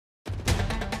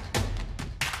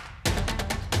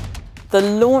The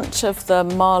launch of the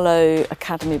Marlowe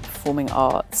Academy of Performing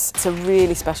Arts, it's a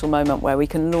really special moment where we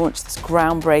can launch this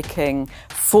groundbreaking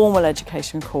formal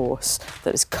education course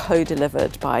that is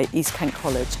co-delivered by East Kent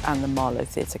College and the Marlowe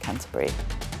Theatre Canterbury.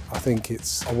 I think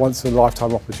it's a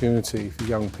once-in-a-lifetime opportunity for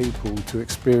young people to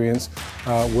experience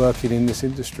working in this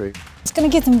industry. It's going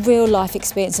to give them real-life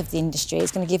experience of the industry.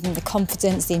 It's going to give them the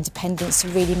confidence, the independence to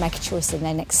really make a choice in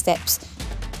their next steps.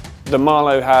 The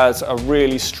Marlowe has a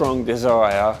really strong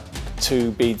desire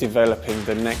to be developing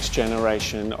the next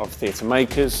generation of theatre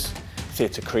makers,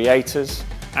 theatre creators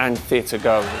and theatre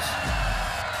goers.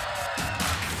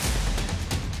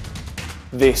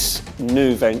 This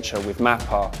new venture with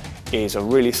MAPA is a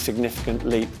really significant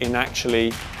leap in actually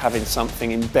having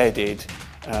something embedded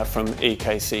from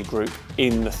EKC Group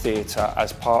in the theatre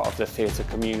as part of the theatre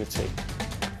community.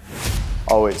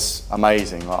 Oh, it's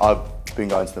amazing. I've been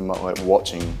going to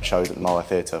watching shows at the Marlowe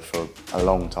Theatre for a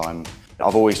long time.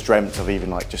 I've always dreamt of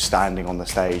even just standing on the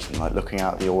stage and looking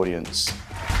out at the audience.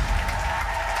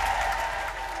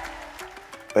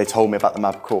 They told me about the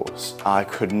MAPA course. I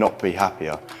could not be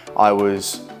happier. I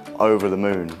was over the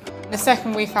moon. The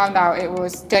second we found out, it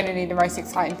was genuinely the most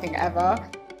exciting thing ever.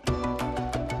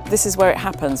 This is where it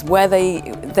happens, where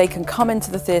they can come into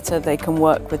the theatre, they can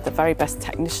work with the very best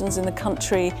technicians in the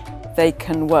country, they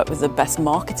can work with the best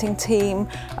marketing team,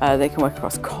 they can work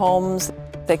across comms.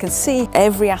 They can see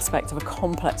every aspect of a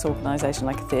complex organisation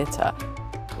like a theatre.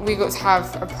 We got to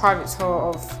have a private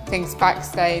tour of things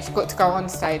backstage, got to go on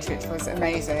stage, which was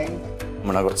amazing.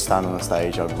 When I got to stand on the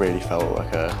stage, I really felt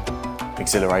like an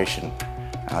exhilaration.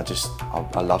 And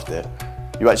I loved it.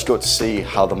 You actually got to see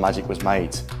how the magic was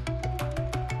made.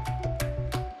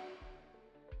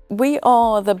 We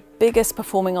are the biggest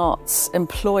performing arts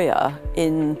employer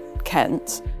in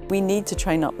Kent. We need to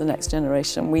train up the next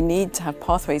generation. We need to have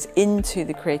pathways into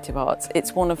the creative arts.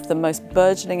 It's one of the most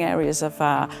burgeoning areas of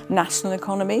our national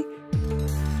economy.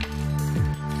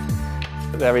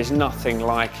 There is nothing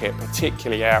like it,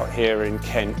 particularly out here in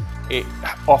Kent. It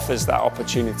offers that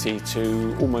opportunity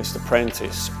to almost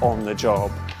apprentice on the job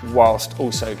whilst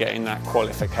also getting that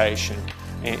qualification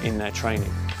in their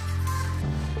training.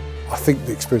 I think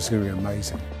the experience is going to be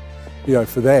amazing. You know,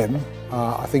 for them,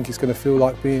 I think it's going to feel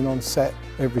like being on set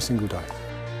every single day.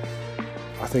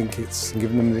 I think it's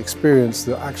giving them the experience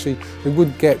that actually they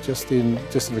wouldn't get just in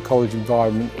a college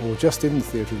environment or just in the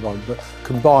theatre environment, but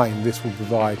combined this will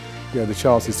provide the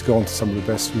chances to go on to some of the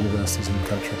best universities in the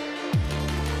country.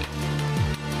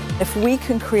 If we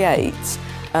can create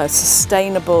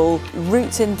sustainable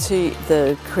routes into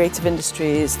the creative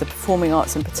industries, the performing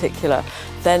arts in particular,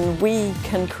 then we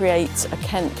can create a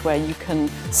Kent where you can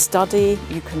study,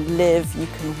 you can live, you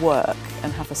can work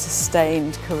and have a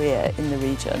sustained career in the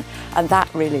region. And that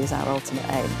really is our ultimate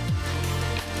aim.